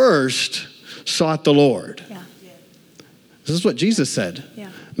first sought the Lord. Yeah. This is what Jesus said.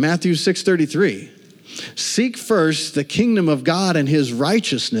 Yeah. Matthew 6:33. Seek first the kingdom of God and his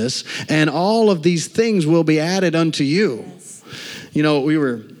righteousness, and all of these things will be added unto you. Yes. You know, we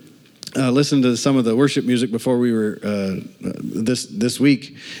were listening to some of the worship music before we were this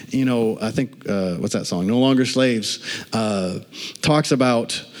week. You know, I think, what's that song? No Longer Slaves talks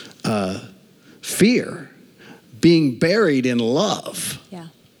about fear being buried in love. Yeah.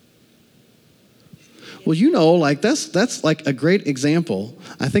 Well, you know, like that's like a great example.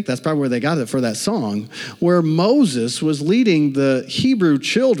 I think that's probably where they got it for that song, where Moses was leading the Hebrew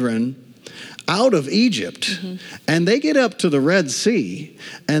children out of Egypt, and they get up to the Red Sea,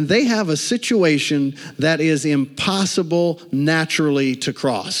 and they have a situation that is impossible naturally to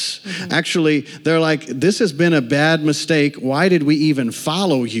cross. Actually, they're like, this has been a bad mistake. Why did we even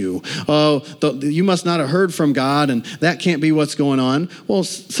follow you? Oh, you must not have heard from God, and that can't be what's going on. Well,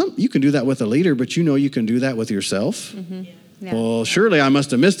 you can do that with a leader, but you know you can do that with yourself. Yeah. Well, surely I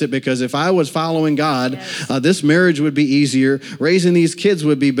must have missed it, because if I was following God, this marriage would be easier. Raising these kids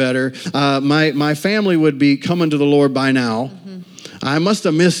would be better. My family would be coming to the Lord by now. I must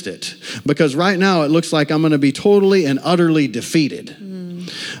have missed it, because right now it looks like I'm going to be totally and utterly defeated.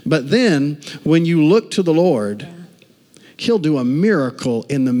 But then when you look to the Lord, he'll do a miracle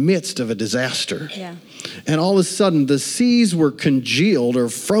in the midst of a disaster. Yeah. And all of a sudden the seas were congealed or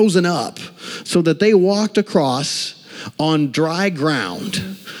frozen up so that they walked across on dry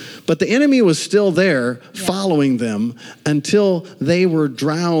ground. But the enemy was still there following them until they were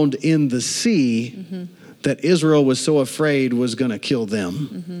drowned in the sea that Israel was so afraid was going to kill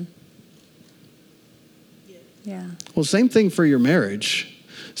them. Yeah. Well, same thing for your marriage.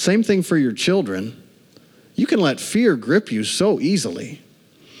 Same thing for your children. You can let fear grip you so easily.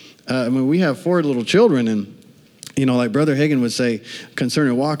 I mean, we have 4 little children, and you know, like Brother Hagin would say,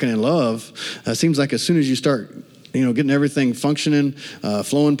 concerning walking in love, it seems like as soon as you start getting everything functioning,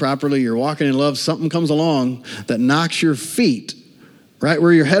 flowing properly, you're walking in love, something comes along that knocks your feet right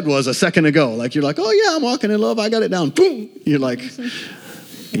where your head was a second ago. Like you're like, oh yeah, I'm walking in love, I got it down. Boom! You're like,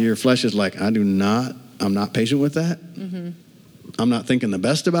 your flesh is like, I'm not patient with that. I'm not thinking the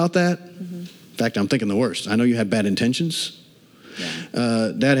best about that. In fact, I'm thinking the worst. I know you had bad intentions.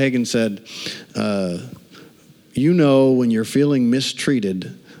 Yeah. Dad Hagin said, you know when you're feeling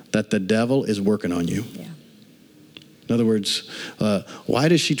mistreated that the devil is working on you. Yeah. In other words, why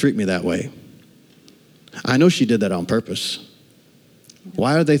does she treat me that way? I know she did that on purpose.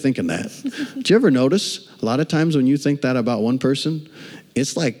 Why are they thinking that? Did you ever notice a lot of times when you think that about one person,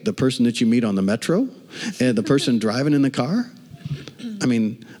 it's like the person that you meet on the metro and the person driving in the car? I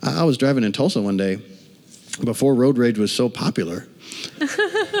mean, I was driving in Tulsa one day before road rage was so popular.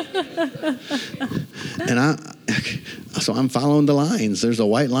 And so I'm following the lines. There's a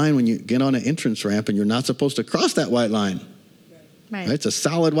white line when you get on an entrance ramp, and you're not supposed to cross that white line. Right. It's a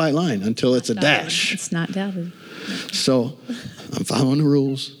solid white line until it's a dash. It's not dotted. So I'm following the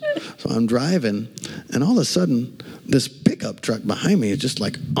rules. So I'm driving, and all of a sudden, this pickup truck behind me is just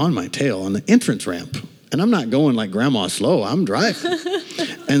like on my tail on the entrance ramp. And I'm not going like grandma slow. I'm driving.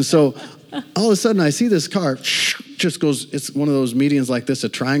 And so all of a sudden, I see this car just goes, it's one of those medians like this, a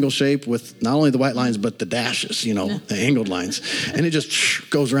triangle shape with not only the white lines, but the dashes, the angled lines. And it just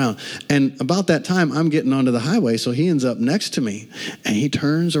goes around. And about that time, I'm getting onto the highway, so he ends up next to me. And he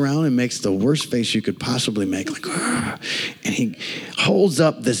turns around and makes the worst face you could possibly make, like, "Argh." And he holds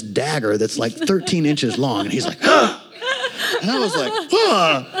up this dagger that's like 13 inches long. And he's like, "Ah!" And I was like,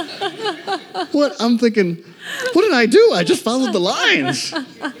 "Ah." What? I'm thinking, what did I do? I just followed the lines.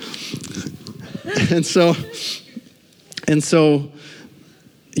 And so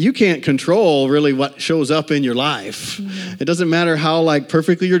you can't control really what shows up in your life. It doesn't matter how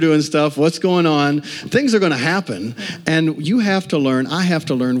perfectly you're doing stuff, what's going on, things are going to happen. And you have to learn, I have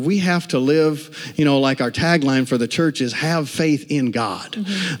to learn, we have to live, like our tagline for the church is have faith in God.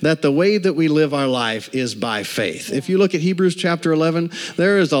 That the way that we live our life is by faith. If you look at Hebrews chapter 11,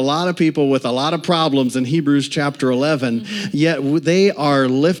 there is a lot of people with a lot of problems in Hebrews chapter 11, yet they are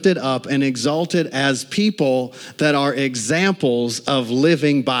lifted up and exalted as people that are examples of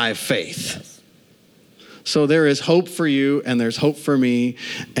living by faith. So there is hope for you, and there's hope for me,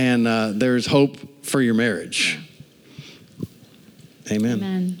 and there's hope for your marriage. Amen.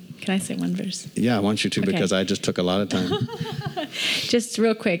 Amen. Can I say one verse? Yeah, I want you to, because I just took a lot of time. Just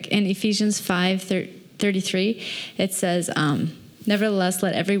real quick, in Ephesians 5:33, it says, nevertheless,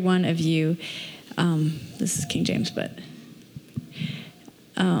 let every one of you, this is King James, but,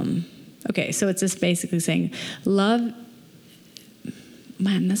 okay, so it's just basically saying, love.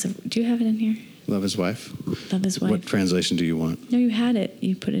 Man, do you have it in here? Love his wife. Love his wife. What translation do you want? No, you had it.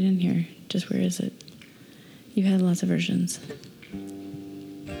 You put it in here. Just where is it? You had lots of versions.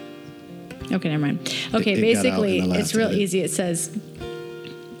 Okay, never mind. Okay, basically, it's real easy. It says,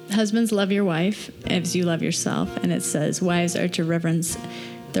 husbands, love your wife as you love yourself. And it says, wives are to reverence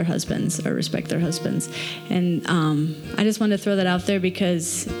their husbands or respect their husbands. And I just wanted to throw that out there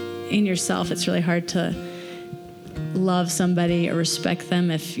because in yourself, it's really hard to love somebody or respect them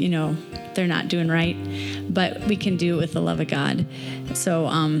if, they're not doing right. But we can do it with the love of God. So,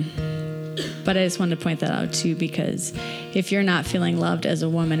 but I just wanted to point that out too, because if you're not feeling loved as a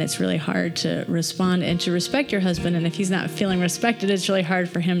woman, it's really hard to respond and to respect your husband. And if he's not feeling respected, it's really hard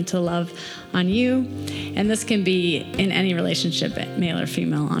for him to love on you. And this can be in any relationship, male or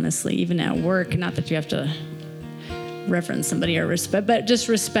female, honestly, even at work. Not that you have to reverence somebody or respect, but just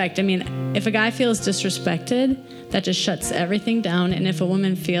respect. I mean, if a guy feels disrespected, that just shuts everything down. And if a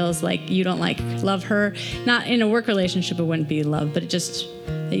woman feels like you don't love her, not in a work relationship, it wouldn't be love, but it just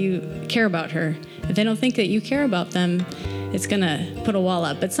that you care about her. If they don't think that you care about them, it's gonna put a wall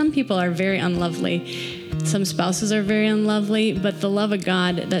up. But some people are very unlovely. Some spouses are very unlovely, but the love of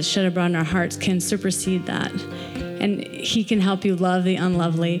God that's shed abroad in our hearts can supersede that. And he can help you love the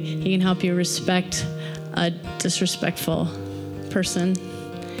unlovely. He can help you respect a disrespectful person.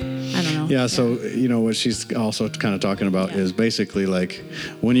 I don't know. Yeah, so, what she's also kind of talking about is basically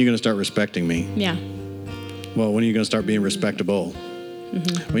when are you going to start respecting me? Yeah. Well, when are you going to start being respectable? When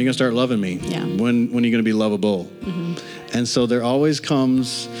are you going to start loving me? Yeah. When are you going to be lovable? And so there always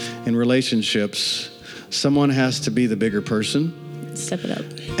comes in relationships, someone has to be the bigger person. Step it up.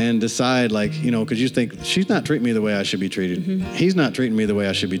 And decide because you think, she's not treating me the way I should be treated. He's not treating me the way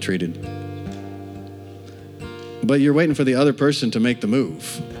I should be treated. But you're waiting for the other person to make the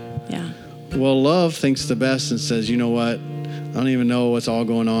move. Yeah. Well, love thinks the best and says, you know what? I don't even know what's all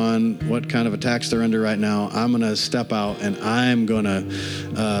going on, what kind of attacks they're under right now. I'm going to step out and I'm going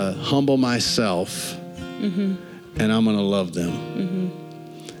to humble myself and I'm going to love them.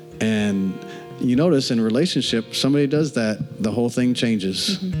 And you notice in a relationship, somebody does that, the whole thing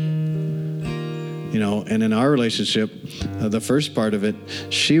changes. And in our relationship, the first part of it,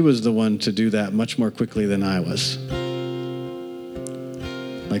 she was the one to do that much more quickly than I was.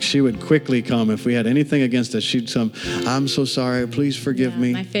 She would quickly come. If we had anything against us, she'd come, I'm so sorry, please forgive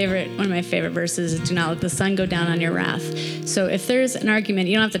me. One of my favorite verses is, do not let the sun go down on your wrath. So if there's an argument,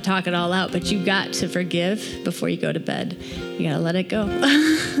 you don't have to talk it all out, but you got to forgive before you go to bed. You got to let it go.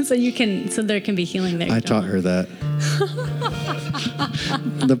 so there can be healing there. I taught her that.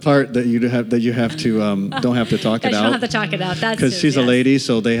 The part that you have to don't have to talk it out. You don't have to talk it out. That's because she's a lady,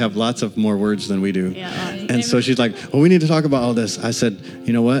 so they have lots of more words than we do. Yeah, and so she's like, "Oh, we need to talk about all this." I said,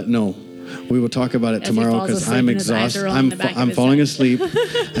 "You know what? No, we will talk about it tomorrow because I'm exhausted. I'm falling asleep."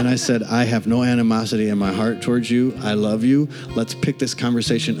 And I said, "I have no animosity in my heart towards you. I love you. Let's pick this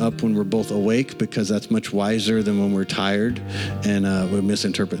conversation up when we're both awake because that's much wiser than when we're tired and we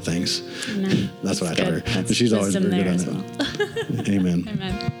misinterpret things." Amen. That's what I taught her. And she's always very good on that. Amen.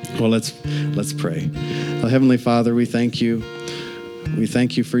 Amen. Well, let's pray. Well, Heavenly Father, we thank you. We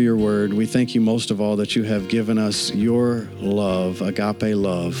thank you for your word. We thank you most of all that you have given us your love, agape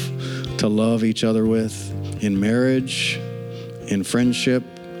love, to love each other with, in marriage, in friendship,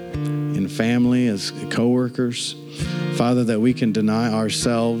 in family, as coworkers. Father, that we can deny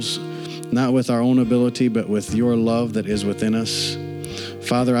ourselves, not with our own ability, but with your love that is within us.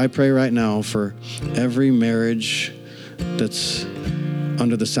 Father, I pray right now for every marriage that's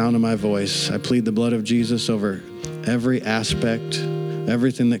under the sound of my voice. I plead the blood of Jesus over every aspect,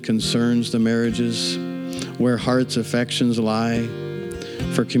 everything that concerns the marriages, where heart's affections lie,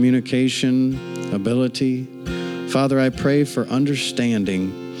 for communication, ability. Father, I pray for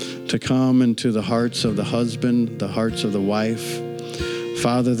understanding to come into the hearts of the husband, the hearts of the wife.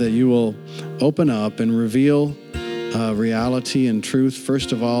 Father, that you will open up and reveal reality and truth,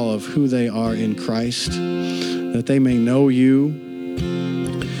 first of all, of who they are in Christ, that they may know you.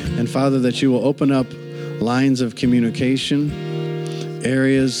 And Father, that you will open up lines of communication,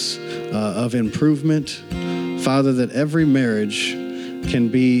 areas of improvement. Father, that every marriage can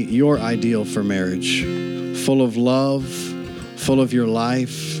be your ideal for marriage, full of love, full of your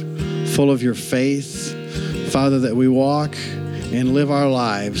life, full of your faith. Father, that we walk and live our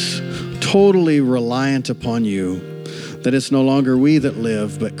lives totally reliant upon you, that it's no longer we that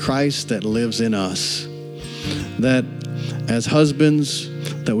live, but Christ that lives in us. That as husbands,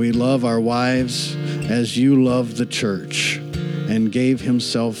 that we love our wives as you love the church and gave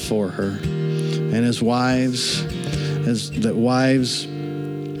himself for her. And as wives, that wives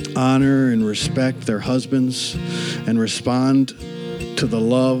honor and respect their husbands and respond to the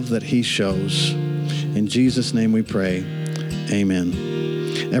love that he shows. In Jesus' name we pray.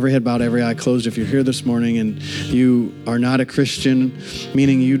 Amen. Every head bowed, every eye closed. If you're here this morning and you are not a Christian,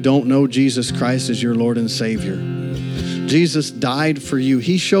 meaning you don't know Jesus Christ as your Lord and Savior, Jesus died for you.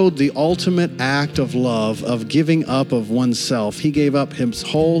 He showed the ultimate act of love, of giving up of oneself. He gave up his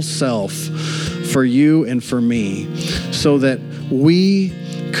whole self for you and for me so that we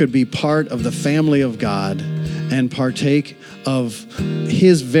could be part of the family of God and partake of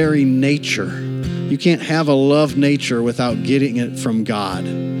his very nature. You can't have a love nature without getting it from God.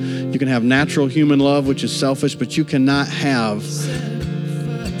 You can have natural human love, which is selfish, but you cannot have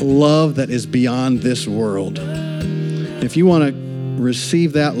love that is beyond this world. If you want to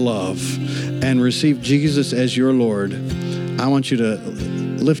receive that love and receive Jesus as your Lord, I want you to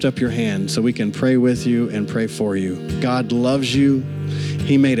lift up your hand so we can pray with you and pray for you. God loves you.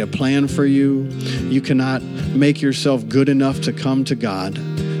 He made a plan for you. You cannot make yourself good enough to come to God.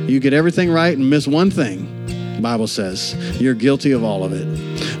 You get everything right and miss one thing, the Bible says. You're guilty of all of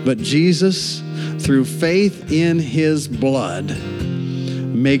it. But Jesus, through faith in his blood,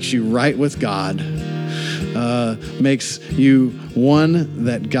 makes you right with God, makes you one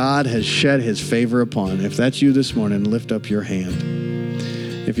that God has shed his favor upon. If that's you this morning, lift up your hand.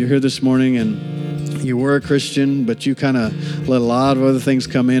 If you're here this morning and you were a Christian, but you kind of let a lot of other things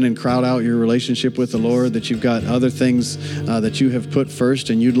come in and crowd out your relationship with the Lord, that you've got other things that you have put first,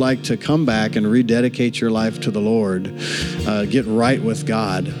 and you'd like to come back and rededicate your life to the Lord, get right with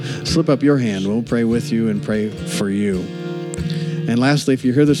God, slip up your hand. We'll pray with you and pray for you. And lastly, if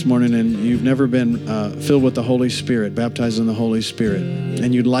you're here this morning and you've never been filled with the Holy Spirit, baptized in the Holy Spirit,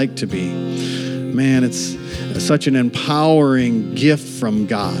 and you'd like to be, man, it's such an empowering gift from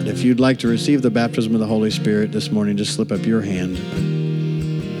God. If you'd like to receive the baptism of the Holy Spirit this morning, just slip up your hand.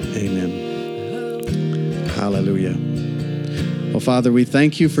 Amen. Hallelujah. Well, Father, we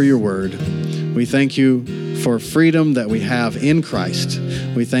thank you for your word. We thank you for freedom that we have in Christ.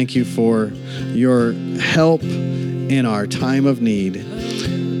 We thank you for your help in our time of need.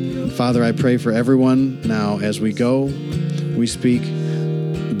 Father, I pray for everyone now as we go. We speak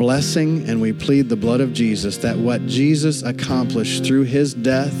blessing and we plead the blood of Jesus, that what Jesus accomplished through his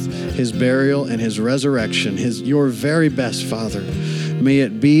death, his burial, and his resurrection, your very best, Father, may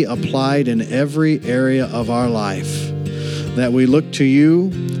it be applied in every area of our life, that we look to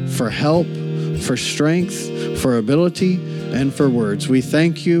you for help, for strength, for ability, and for words. We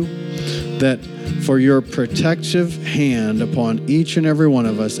thank you that for your protective hand upon each and every one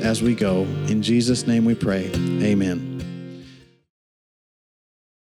of us as we go. In Jesus' name we pray. Amen.